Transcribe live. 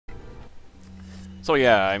So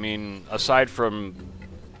yeah, I mean, aside from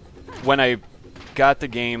when I got the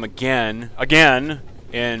game again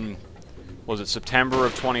in, was it September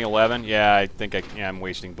of 2011? Yeah, I think I'm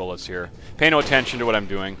wasting bullets here. Pay no attention to what I'm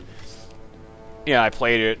doing. Yeah, I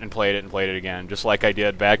played it and played it and played it again, just like I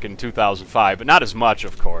did back in 2005, but not as much,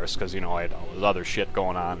 of course, because, you know, I had all this other shit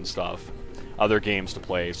going on and stuff. Other games to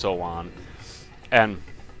play, so on. And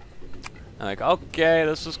I'm like, okay,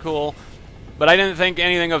 this is cool. But I didn't think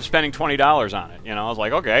anything of spending $20 on it. You know, I was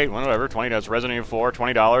like, okay, whatever, $20, Resident Evil 4,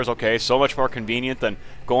 $20, okay, so much more convenient than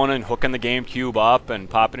going and hooking the GameCube up and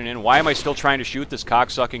popping it in. Why am I still trying to shoot this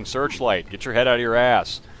cocksucking searchlight? Get your head out of your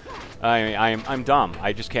ass. I'm dumb.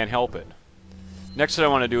 I just can't help it. Next thing I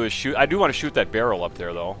want to do is shoot. I do want to shoot that barrel up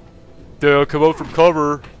there, though. Dude, come out from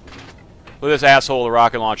cover. Look at this asshole with a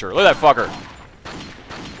rocket launcher. Look at that fucker.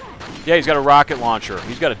 Yeah, he's got a rocket launcher.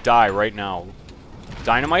 He's got to die right now.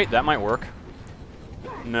 Dynamite? That might work.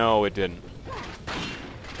 No, it didn't.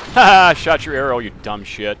 Haha, shot your arrow, you dumb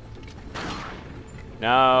shit.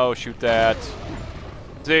 No, shoot that.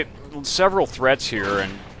 See, several threats here,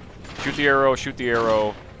 and shoot the arrow, shoot the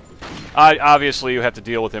arrow. Obviously, you have to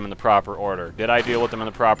deal with them in the proper order. Did I deal with them in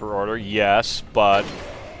the proper order? Yes, but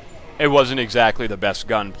it wasn't exactly the best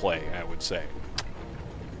gunplay, I would say.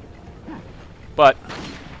 But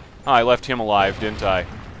I left him alive, didn't I?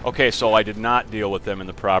 Okay, so I did not deal with them in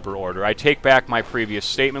the proper order. I take back my previous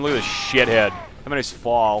statement. Look at this shithead. How many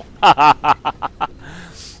fall?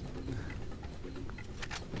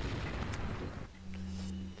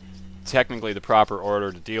 Technically, the proper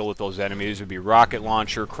order to deal with those enemies would be rocket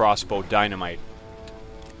launcher, crossbow, dynamite.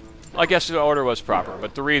 I guess the order was proper,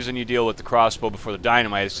 but the reason you deal with the crossbow before the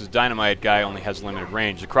dynamite is because the dynamite guy only has limited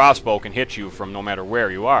range. The crossbow can hit you from no matter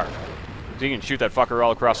where you are. So you can shoot that fucker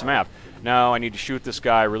all across the map. Now I need to shoot this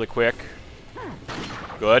guy really quick.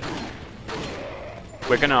 Good.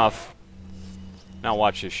 Quick enough. Now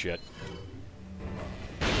watch this shit.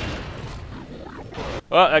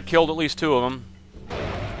 Well, that killed at least 2 of them.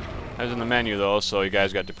 That was in the menu, though, so you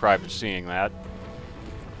guys got deprived of seeing that.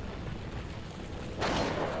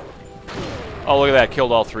 Oh, look at that.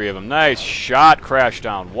 Killed all 3 of them. Nice shot, crash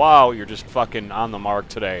down. Wow, you're just fucking on the mark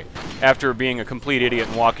today. After being a complete idiot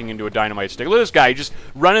and walking into a dynamite stick. Look at this guy, just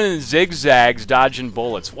running in zigzags, dodging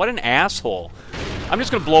bullets. What an asshole. I'm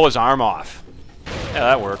just going to blow his arm off. Yeah,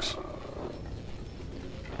 that works.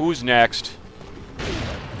 Who's next?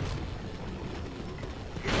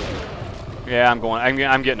 Yeah,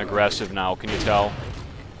 I'm getting aggressive now, can you tell?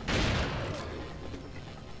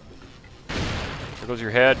 There goes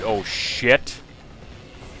your head. Oh, shit.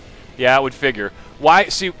 Yeah, I would figure. Why?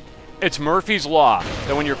 See, it's Murphy's Law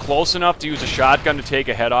that when you're close enough to use a shotgun to take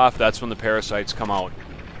a head off, that's when the parasites come out.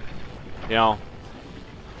 You know?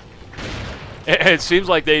 It seems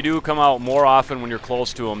like they do come out more often when you're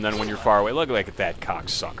close to them than when you're far away. Look at that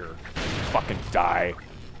cocksucker. Fucking die.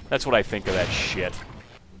 That's what I think of that shit.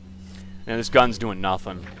 And this gun's doing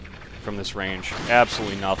nothing from this range.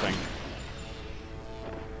 Absolutely nothing.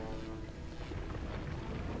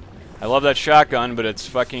 I love that shotgun, but it's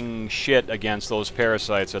fucking shit against those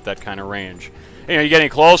parasites at that kind of range. You know, you get any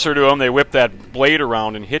closer to them, they whip that blade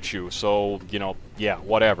around and hit you. So, you know, yeah,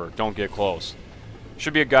 whatever. Don't get close.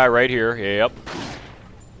 Should be a guy right here. Yep.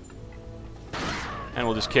 And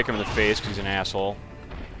we'll just kick him in the face because he's an asshole.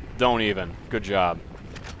 Don't even. Good job.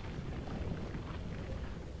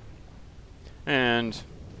 And,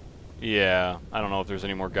 yeah, I don't know if there's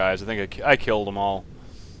any more guys. I think I killed them all.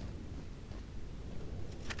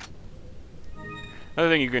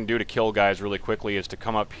 Another thing you can do to kill guys really quickly is to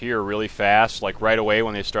come up here really fast, like right away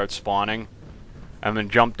when they start spawning, and then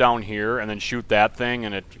jump down here and then shoot that thing,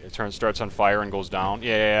 and it starts on fire and goes down.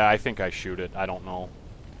 Yeah, I think I shoot it. I don't know.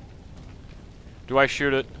 Do I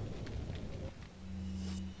shoot it?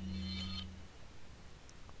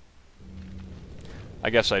 I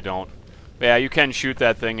guess I don't. Yeah, you can shoot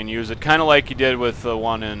that thing and use it, kind of like you did with the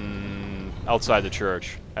one in outside the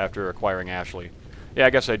church after acquiring Ashley. Yeah, I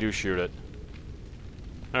guess I do shoot it.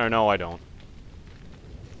 Or no, I don't.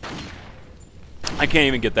 I can't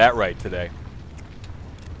even get that right today.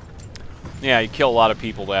 Yeah, you kill a lot of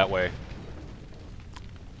people that way.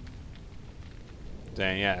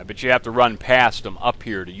 Dang, yeah, but you have to run past them up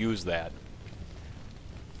here to use that.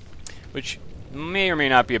 Which may or may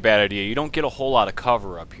not be a bad idea. You don't get a whole lot of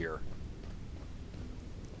cover up here.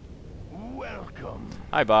 Welcome.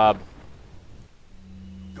 Hi, Bob.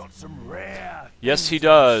 Got some rare. Yes, he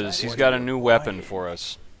does. He's got a new weapon for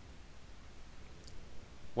us.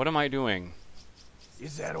 What am I doing?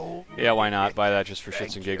 Is that all? Yeah, why not? Buy that just for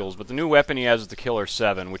shits and giggles. But the new weapon he has is the Killer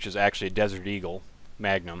 7, which is actually a Desert Eagle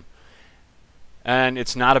Magnum. And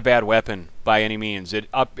it's not a bad weapon by any means.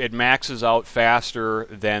 It maxes out faster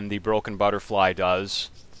than the Broken Butterfly does.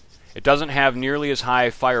 It doesn't have nearly as high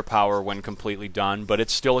firepower when completely done, but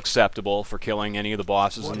it's still acceptable for killing any of the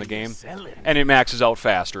bosses in the game. And it maxes out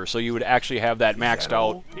faster, so you would actually have that maxed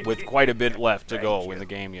out with quite a bit left to go in the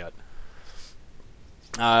game yet.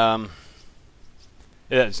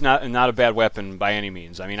 It's not a bad weapon by any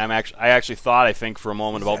means. I mean, I actually thought, I think, for a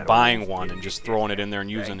moment about buying one and just throwing it in there and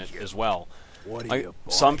using it as well. Like,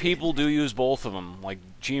 some people do use both of them. Like,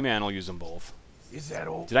 G-Man will use them both.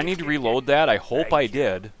 Did I need to reload that? I hope I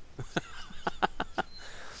did.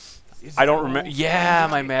 I don't remember. Yeah,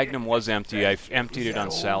 my Magnum was empty. I emptied it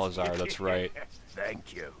on Salazar. That's right.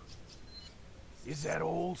 Thank you. Is that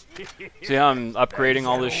old? See how I'm upgrading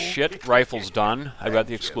all this shit? Rifle's done. I got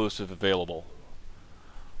the exclusive available.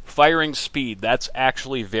 Firing speed. That's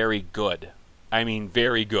actually very good. I mean,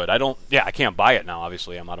 very good. Yeah, I can't buy it now.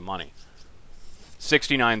 Obviously, I'm out of money.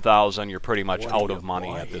 69,000. You're pretty much out of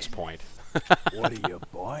money at this point. What are you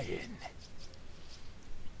buying?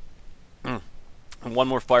 And one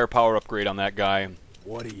more firepower upgrade on that guy.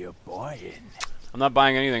 What are you buying? I'm not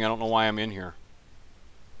buying anything. I don't know why I'm in here.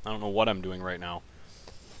 I don't know what I'm doing right now.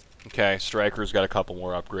 Okay, Striker's got a couple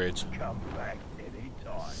more upgrades. Come back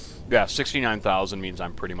anytime. Yeah, 69,000 means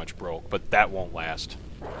I'm pretty much broke, but that won't last.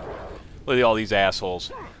 Look at all these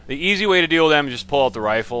assholes. The easy way to deal with them is just pull out the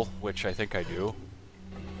rifle, which I think I do.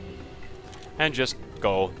 And just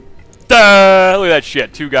go. Duh! Look at that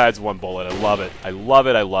shit. 2 guys, 1 bullet. I love it. I love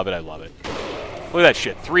it, I love it, I love it. Look at that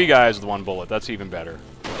shit. 3 guys with 1 bullet. That's even better.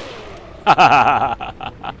 Bye,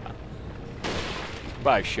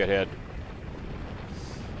 shithead.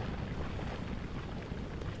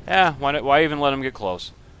 Yeah, why even let him get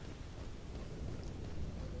close?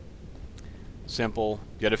 Simple,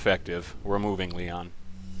 yet effective. We're moving, Leon.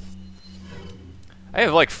 I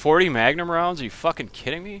have like 40 Magnum rounds? Are you fucking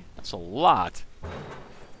kidding me? That's a lot.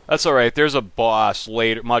 That's alright. There's a boss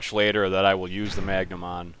later, much later, that I will use the Magnum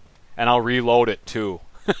on. And I'll reload it, too.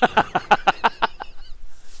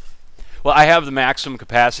 Well, I have the maximum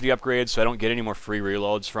capacity upgrade, so I don't get any more free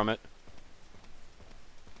reloads from it.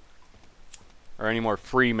 Or any more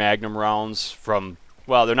free Magnum rounds from...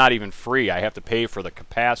 Well, they're not even free. I have to pay for the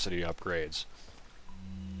capacity upgrades.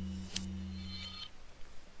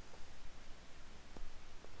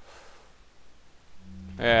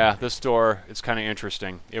 Yeah, this door is kind of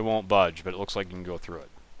interesting. It won't budge, but it looks like you can go through it.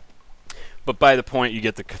 But by the point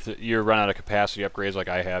you run out of capacity upgrades like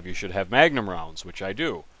I have, you should have Magnum rounds, which I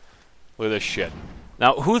do. Look at this shit.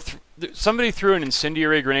 Now, somebody threw an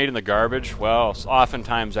incendiary grenade in the garbage? Well,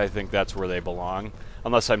 oftentimes I think that's where they belong.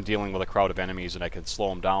 Unless I'm dealing with a crowd of enemies and I can slow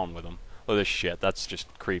them down with them. Look at this shit. That's just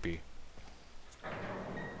creepy.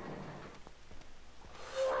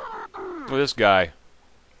 Look at this guy.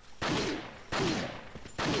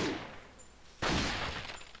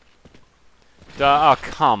 Oh,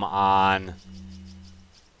 come on.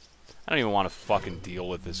 I don't even want to fucking deal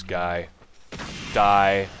with this guy.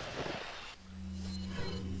 Die.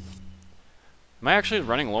 Am I actually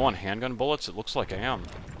running low on handgun bullets? It looks like I am.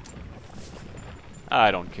 I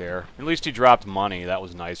don't care. At least he dropped money. That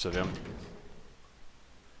was nice of him.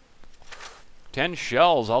 10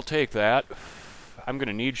 shells. I'll take that. I'm going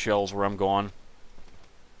to need shells where I'm going.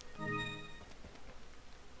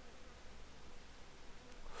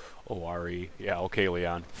 Oh, RE. Yeah, okay,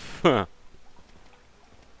 Leon. This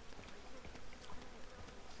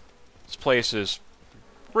place is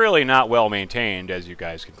really not well maintained, as you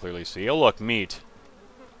guys can clearly see. Oh, look, meat.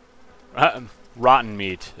 Rotten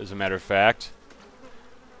meat, as a matter of fact.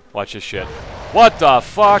 Watch this shit. What the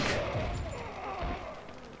fuck?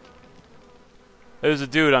 There's a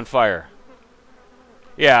dude on fire.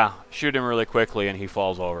 Yeah, shoot him really quickly and he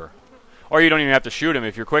falls over. Or you don't even have to shoot him.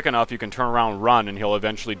 If you're quick enough, you can turn around and run, and he'll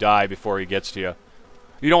eventually die before he gets to you.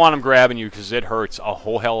 You don't want him grabbing you, because it hurts a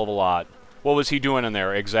whole hell of a lot. What was he doing in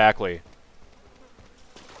there? Exactly.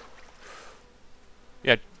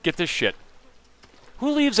 Yeah, get this shit.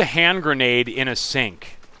 Who leaves a hand grenade in a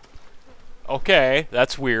sink? Okay,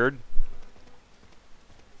 that's weird.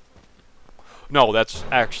 No, that's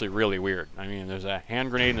actually really weird. I mean, there's a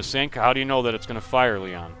hand grenade in a sink. How do you know that it's going to fire,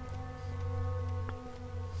 Leon?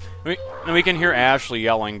 We can hear Ashley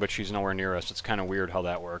yelling, but she's nowhere near us. It's kind of weird how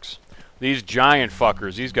that works. These giant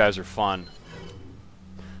fuckers, these guys are fun.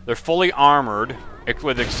 They're fully armored,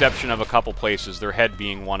 with the exception of a couple places, their head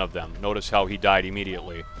being one of them. Notice how he died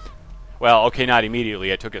immediately. Well, okay, not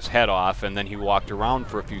immediately. I took his head off, and then he walked around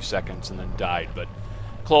for a few seconds and then died. But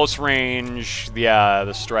close range, yeah,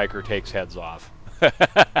 the striker takes heads off.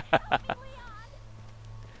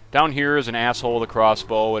 Down here is an asshole with a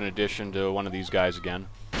crossbow in addition to one of these guys again.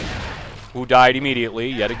 who died immediately,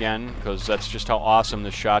 yet again, because that's just how awesome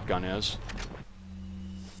this shotgun is.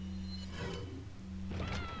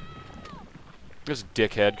 This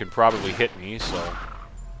dickhead could probably hit me, so...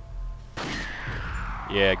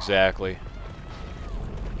 Yeah, exactly.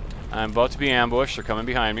 I'm about to be ambushed. They're coming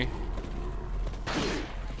behind me.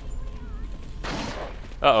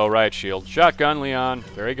 Uh-oh, riot shield. Shotgun, Leon.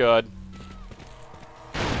 Very good.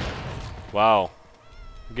 Wow.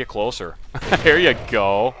 Get closer. Here you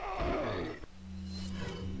go.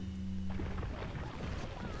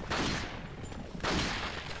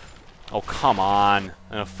 Oh, come on.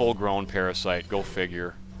 And a full-grown parasite. Go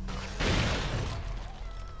figure.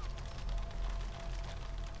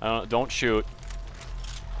 Don't shoot.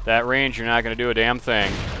 That range, you're not going to do a damn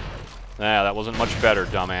thing. Yeah, that wasn't much better,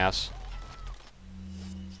 dumbass.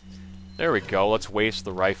 There we go. Let's waste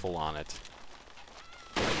the rifle on it.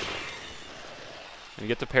 And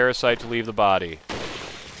get the parasite to leave the body.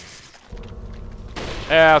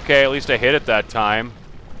 Yeah, okay, at least I hit it that time.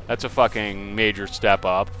 That's a fucking major step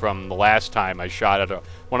up from the last time I shot at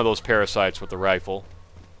one of those parasites with the rifle.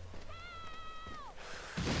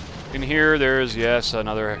 In here, there's, yes,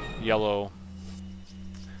 another yellow.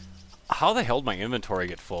 How the hell did my inventory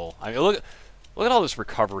get full? I mean, look at all this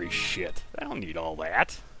recovery shit. I don't need all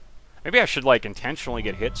that. Maybe I should, like, intentionally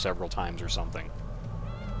get hit several times or something.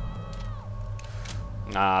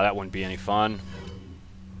 Nah, that wouldn't be any fun.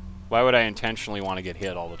 Why would I intentionally want to get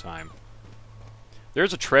hit all the time?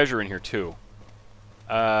 There's a treasure in here, too.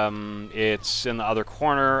 It's in the other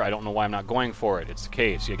corner. I don't know why I'm not going for it. It's the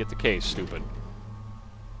case. You get the case, stupid.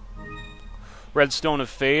 Redstone of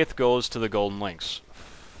Faith goes to the Golden Links.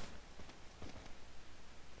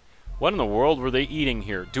 What in the world were they eating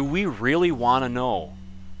here? Do we really want to know?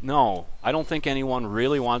 No, I don't think anyone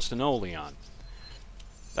really wants to know, Leon.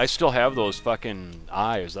 I still have those fucking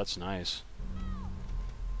eyes. That's nice.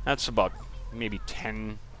 That's about maybe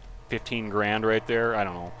 10, 15 grand right there. I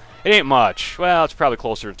don't know. It ain't much. Well, it's probably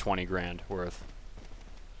closer to 20 grand worth.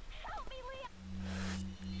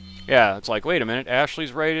 Yeah, it's like, wait a minute,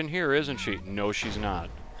 Ashley's right in here, isn't she? No, she's not.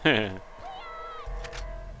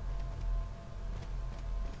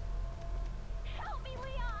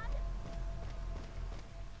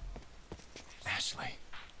 Ashley.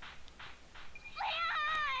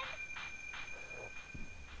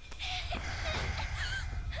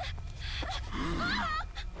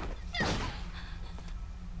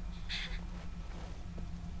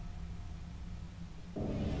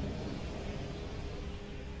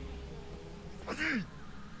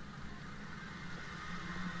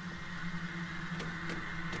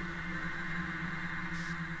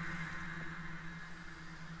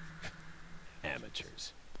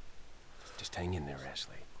 Amateurs. Just hang in there,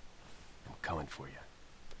 Ashley. I'm coming for you.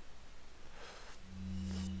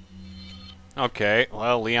 Okay,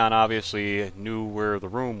 well, Leon obviously knew where the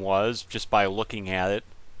room was just by looking at it.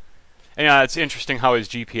 And yeah, it's interesting how his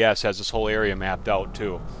GPS has this whole area mapped out,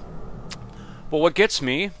 too. But what gets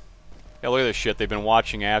me... Yeah, look at this shit. They've been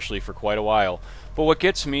watching Ashley for quite a while. But what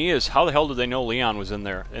gets me is how the hell did they know Leon was in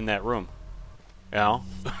there, in that room? You know?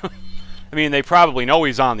 I mean, they probably know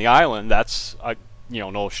he's on the island. That's, you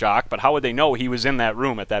know, no shock. But how would they know he was in that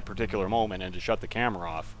room at that particular moment and to shut the camera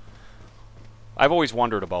off? I've always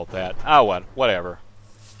wondered about that. Ah, whatever.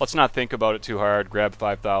 Let's not think about it too hard. Grab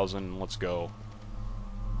 5,000 and let's go.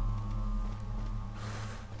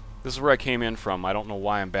 This is where I came in from. I don't know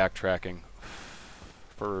why I'm backtracking.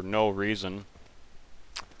 For no reason.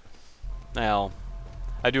 Well,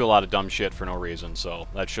 I do a lot of dumb shit for no reason, so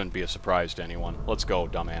that shouldn't be a surprise to anyone. Let's go,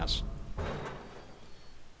 dumbass.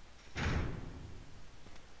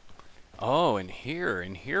 Oh, in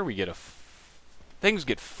here we get things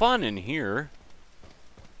get fun in here.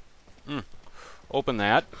 Open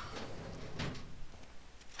that.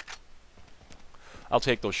 I'll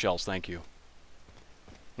take those shells, thank you.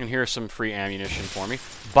 And here's some free ammunition for me.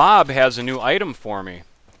 Bob has a new item for me.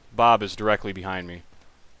 Bob is directly behind me.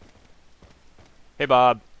 Hey,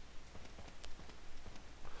 Bob.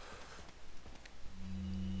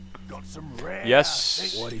 Got some rare.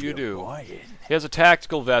 Yes, you do. He has a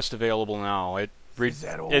tactical vest available now.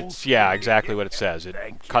 It's yeah, exactly what it says. It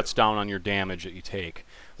cuts down on your damage that you take.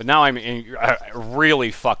 But now I'm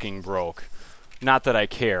really fucking broke. Not that I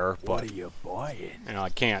care, but What are you buying? you know, I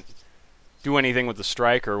can't do anything with the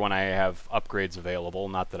striker when I have upgrades available.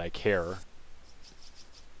 Not that I care.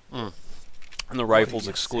 And the rifle's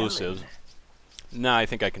exclusive. selling? Nah, I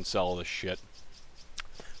think I can sell this shit.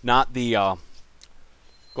 Not the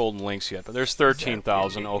Golden Links yet, but there's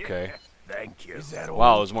 13,000. Okay. Thank you.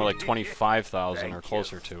 Wow, it was more like 25,000 or Thank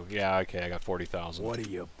closer to. Yeah, okay, I got 40,000. What are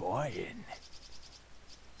you buying?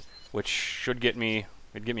 Which should get me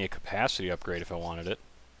It'd give me a capacity upgrade if I wanted it.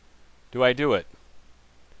 Do I do it?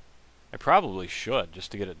 I probably should,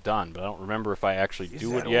 just to get it done, but I don't remember if I actually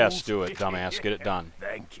do it. Yes, do it, dumbass. Get it done.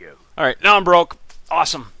 Thank you. Alright, now I'm broke.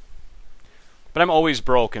 Awesome. But I'm always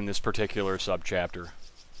broke in this particular subchapter.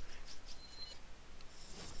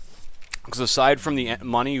 Because aside from the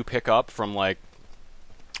money you pick up from, like,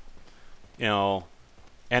 you know,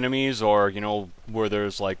 enemies, or, you know, where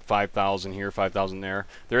there's like 5,000 here, 5,000 there,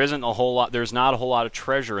 there's not a whole lot of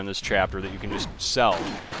treasure in this chapter that you can just sell.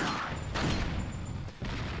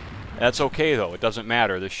 That's okay, though. It doesn't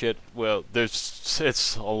matter. This shit, well,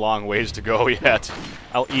 it's a long ways to go yet.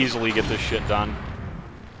 I'll easily get this shit done.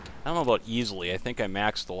 I don't know about easily. I think I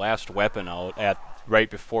maxed the last weapon out at right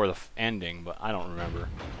before the ending, but I don't remember.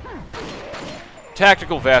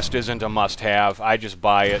 Tactical vest isn't a must-have. I just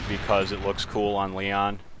buy it because it looks cool on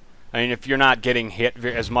Leon. I mean, if you're not getting hit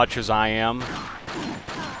as much as I am...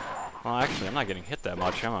 Well, actually, I'm not getting hit that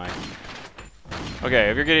much, am I?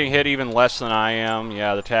 Okay, if you're getting hit even less than I am,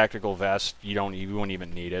 yeah, the tactical vest, you won't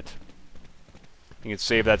even need it. You can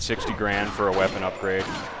save that 60 grand for a weapon upgrade.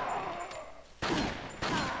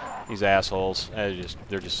 These assholes,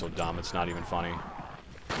 they're just so dumb, it's not even funny.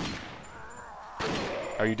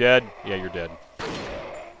 Are you dead? Yeah, you're dead.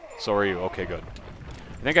 So are you. Okay, good.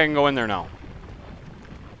 I think I can go in there now.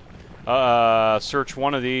 Search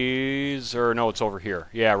one of these, or no, it's over here.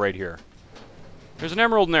 Yeah, right here. There's an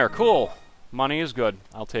emerald in there. Cool. Money is good.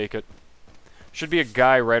 I'll take it. Should be a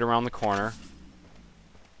guy right around the corner.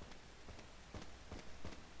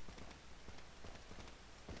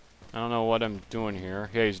 I don't know what I'm doing here.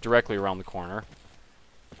 Yeah, he's directly around the corner.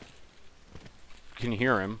 You can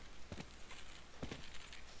hear him.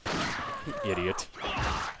 Idiot.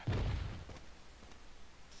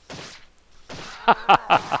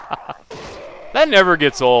 That never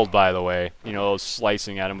gets old, by the way. You know,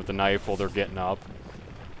 slicing at him with the knife while they're getting up.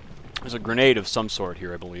 There's a grenade of some sort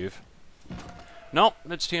here, I believe. Nope,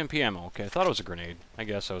 it's TMP ammo. Okay, I thought it was a grenade. I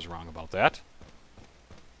guess I was wrong about that.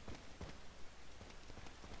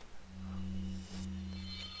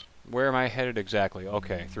 Where am I headed exactly?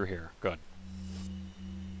 Okay, through here. Good.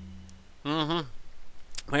 My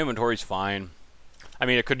inventory's fine. I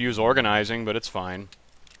mean, it could use organizing, but it's fine.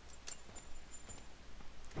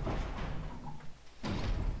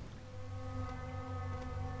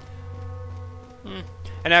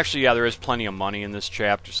 And actually, yeah, there is plenty of money in this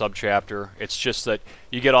subchapter. It's just that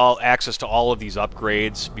you get access to all of these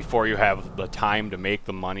upgrades before you have the time to make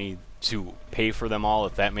the money to pay for them all,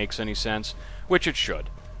 if that makes any sense. Which it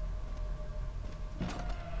should.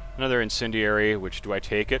 Another incendiary, which, do I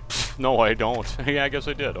take it? Pfft, no, I don't. Yeah, I guess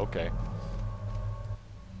I did. Okay.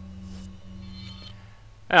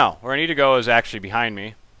 Now, where I need to go is actually behind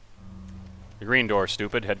me. The green door,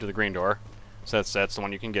 stupid. Head to the green door. So that's the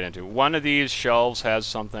one you can get into. One of these shelves has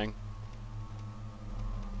something.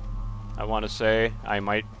 I want to say. I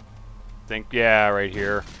might think, yeah, right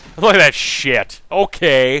here. Look at that shit.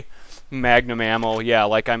 Okay. Magnum ammo. Yeah,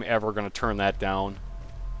 like I'm ever going to turn that down.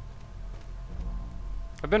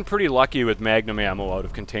 I've been pretty lucky with Magnum ammo out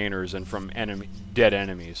of containers and from dead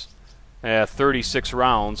enemies. 36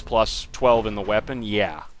 rounds plus 12 in the weapon.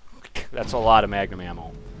 Yeah. That's a lot of Magnum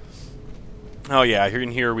ammo. Oh yeah,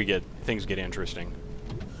 here things get interesting.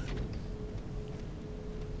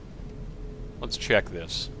 Let's check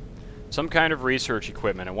this. Some kind of research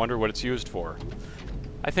equipment. I wonder what it's used for.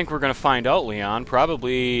 I think we're going to find out, Leon.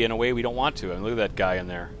 Probably in a way we don't want to. And look at that guy in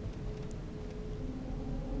there.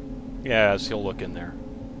 Yes, he'll look in there.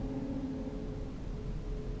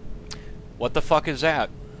 What the fuck is that?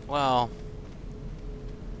 Well,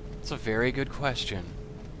 it's a very good question.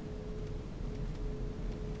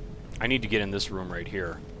 I need to get in this room right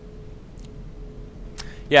here.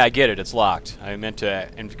 Yeah, I get it. It's locked. I meant to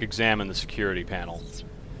examine the security panel.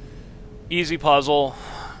 Easy puzzle.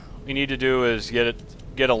 What you need to do is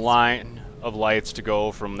get a line of lights to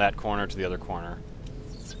go from that corner to the other corner.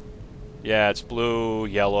 Yeah, it's blue,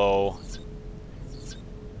 yellow.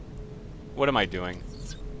 What am I doing?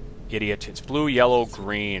 Idiot. It's blue, yellow,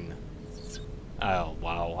 green. Oh,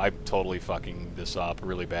 wow. I'm totally fucking this up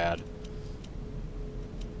really bad.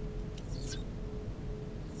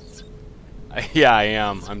 Yeah, I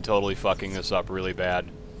am. I'm totally fucking this up really bad.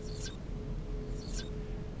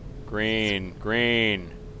 Green,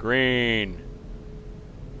 green, green.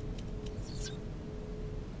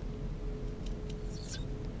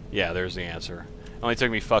 Yeah, there's the answer. It only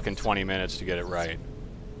took me fucking 20 minutes to get it right.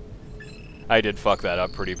 I did fuck that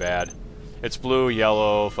up pretty bad. It's blue,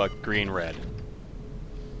 yellow, green, red.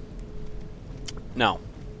 Now,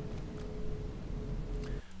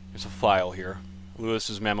 there's a file here.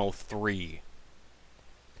 Lewis's Memo 3.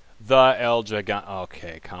 The El Gigant.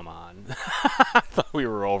 Okay, come on. I thought we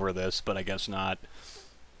were over this, but I guess not.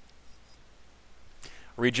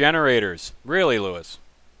 Regenerators. Really, Lewis?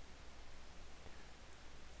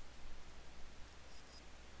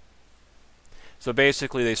 So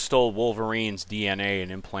basically they stole Wolverine's DNA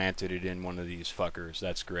and implanted it in one of these fuckers.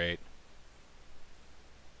 That's great.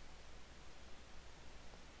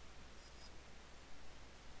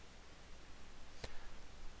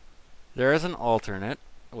 There is an alternate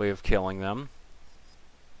way of killing them.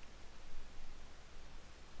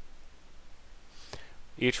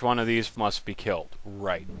 Each one of these must be killed.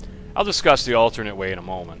 Right. I'll discuss the alternate way in a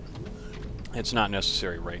moment. It's not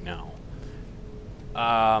necessary right now.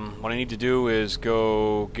 What I need to do is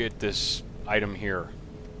go get this item here.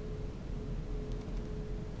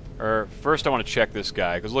 Or first I want to check this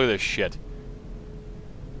guy, because look at this shit.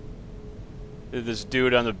 This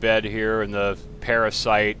dude on the bed here and the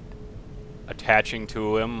parasite attaching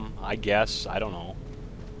to him, I guess. I don't know.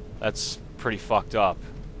 That's pretty fucked up.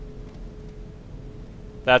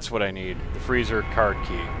 That's what I need. The freezer card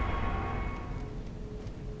key.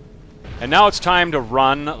 And now it's time to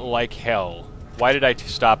run like hell. Why did I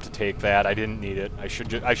stop to take that? I didn't need it. I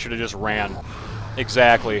should have just ran.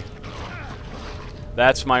 Exactly.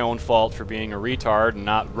 That's my own fault for being a retard and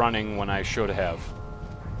not running when I should have.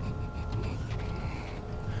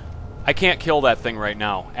 I can't kill that thing right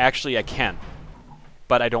now. Actually, I can.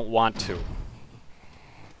 But I don't want to.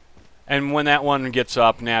 And when that one gets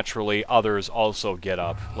up, naturally, others also get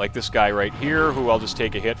up. Like this guy right here, who I'll just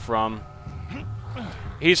take a hit from.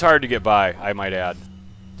 He's hard to get by, I might add.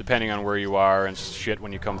 Depending on where you are and shit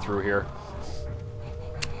when you come through here.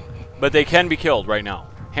 But they can be killed right now.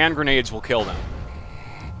 Hand grenades will kill them.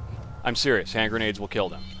 I'm serious, hand grenades will kill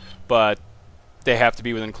them. But they have to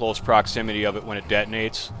be within close proximity of it when it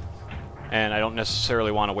detonates. And I don't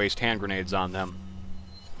necessarily want to waste hand grenades on them.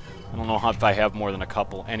 I don't know if I have more than a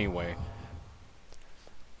couple anyway.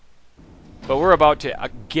 But we're about to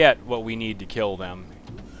get what we need to kill them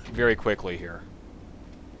very quickly here.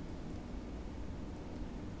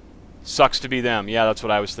 Sucks to be them. Yeah, that's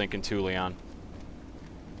what I was thinking too, Leon.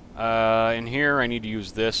 In here, I need to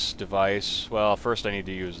use this device. Well, first I need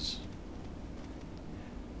to use...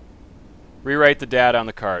 Rewrite the data on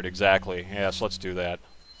the card, exactly. Yes, let's do that.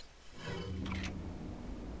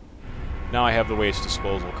 Now I have the waste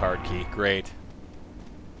disposal card key. Great.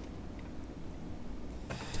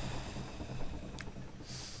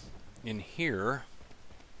 In here...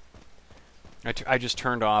 I just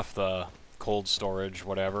turned off the cold storage,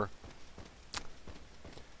 whatever.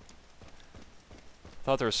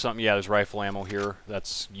 Thought there was something... Yeah, there's rifle ammo here.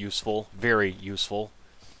 That's useful. Very useful.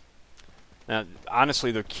 Now,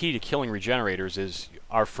 honestly, the key to killing regenerators is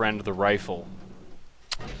our friend the rifle.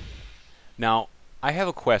 Now, I have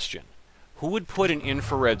a question. Who would put an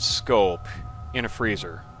infrared scope in a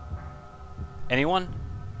freezer? Anyone?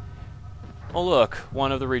 Oh look,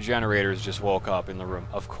 one of the regenerators just woke up in the room.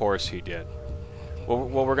 Of course he did.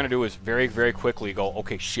 What we're going to do is very, very quickly go,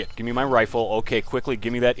 okay, shit, give me my rifle. Okay, quickly,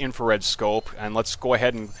 give me that infrared scope. And let's go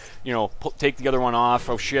ahead and, you know, take the other one off.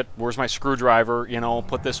 Oh shit, where's my screwdriver? You know,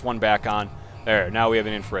 put this one back on. There, now we have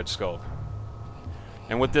an infrared scope.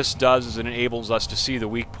 And what this does is it enables us to see the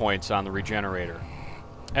weak points on the regenerator.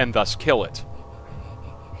 And thus kill it.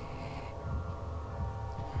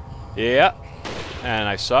 Yeah. And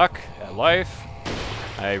I suck at life.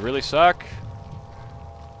 I really suck.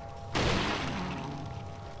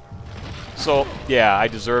 So, yeah, I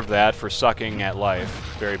deserve that for sucking at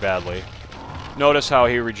life very badly. Notice how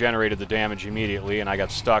he regenerated the damage immediately, and I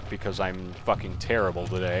got stuck because I'm fucking terrible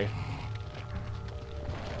today.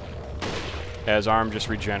 As arm just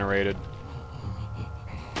regenerated.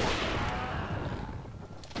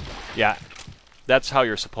 Yeah, that's how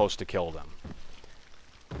you're supposed to kill them.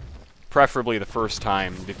 Preferably the first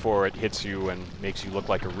time before it hits you and makes you look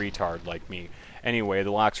like a retard like me. Anyway,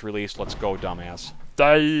 the lock's released. Let's go, dumbass.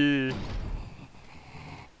 Die!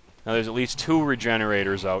 Now there's at least 2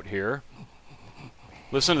 regenerators out here.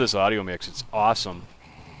 Listen to this audio mix. It's awesome.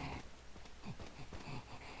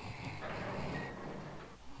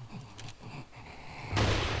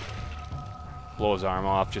 Blow his arm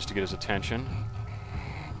off just to get his attention.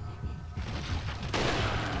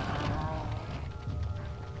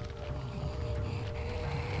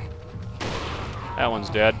 That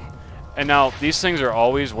one's dead. And now, these things are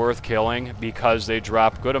always worth killing because they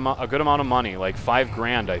drop a good amount of money, like 5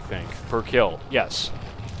 grand, I think, per kill. Yes.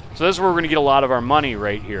 So this is where we're going to get a lot of our money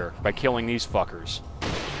right here, by killing these fuckers.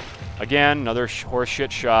 Again, another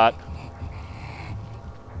horseshit shot.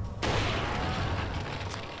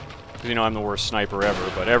 You know I'm the worst sniper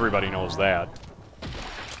ever, but everybody knows that.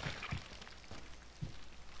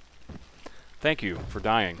 Thank you for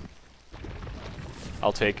dying.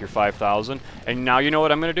 I'll take your 5,000. And now you know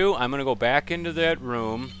what I'm going to do? I'm going to go back into that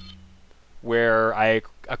room where I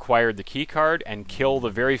acquired the key card and kill the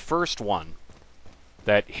very first one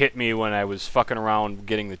that hit me when I was fucking around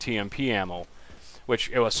getting the TMP ammo.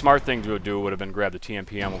 Which, a smart thing to do would have been grab the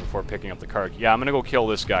TMP ammo before picking up the card. Yeah, I'm going to go kill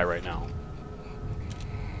this guy right now.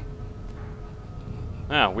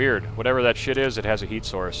 Ah, weird. Whatever that shit is, it has a heat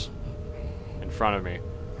source in front of me.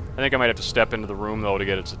 I think I might have to step into the room, though, to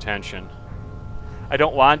get its attention. I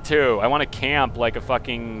don't want to. I want to camp like a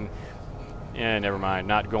fucking... Eh, never mind.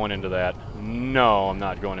 Not going into that. No, I'm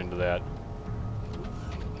not going into that.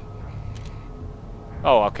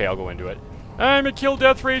 Oh, okay, I'll go into it. I'm a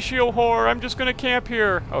kill-death ratio whore. I'm just gonna camp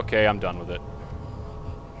here. Okay, I'm done with it.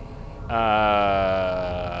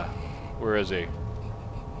 Where is he?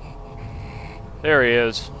 There he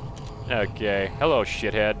is. Okay. Hello,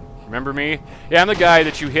 shithead. Remember me? Yeah, I'm the guy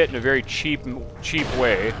that you hit in a very cheap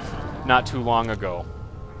way not too long ago.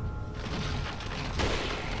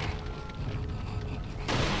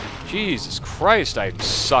 Jesus Christ, I'm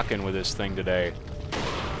sucking with this thing today.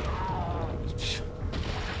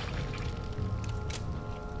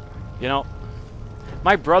 You know,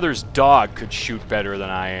 my brother's dog could shoot better than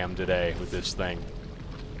I am today with this thing.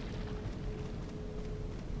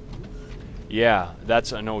 Yeah,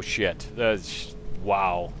 that's a no shit. That's...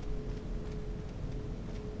 wow.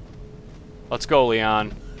 Let's go,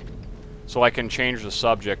 Leon. So I can change the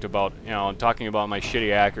subject about, you know, talking about my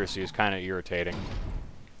shitty accuracy is kind of irritating.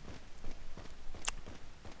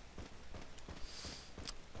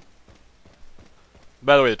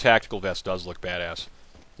 By the way, the tactical vest does look badass.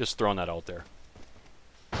 Just throwing that out there.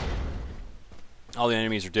 All the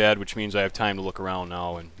enemies are dead, which means I have time to look around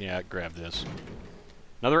now and, yeah, grab this.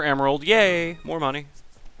 Another emerald. Yay! More money.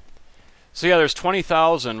 So yeah, there's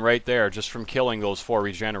 20,000 right there just from killing those 4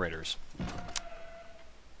 regenerators.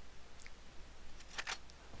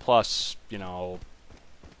 Plus, you know,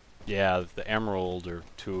 yeah, the emerald or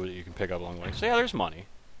 2 that you can pick up along the way. So yeah, there's money.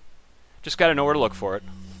 Just gotta know where to look for it.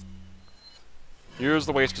 Here's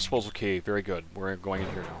the waste disposal key. Very good. We're going in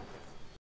here now.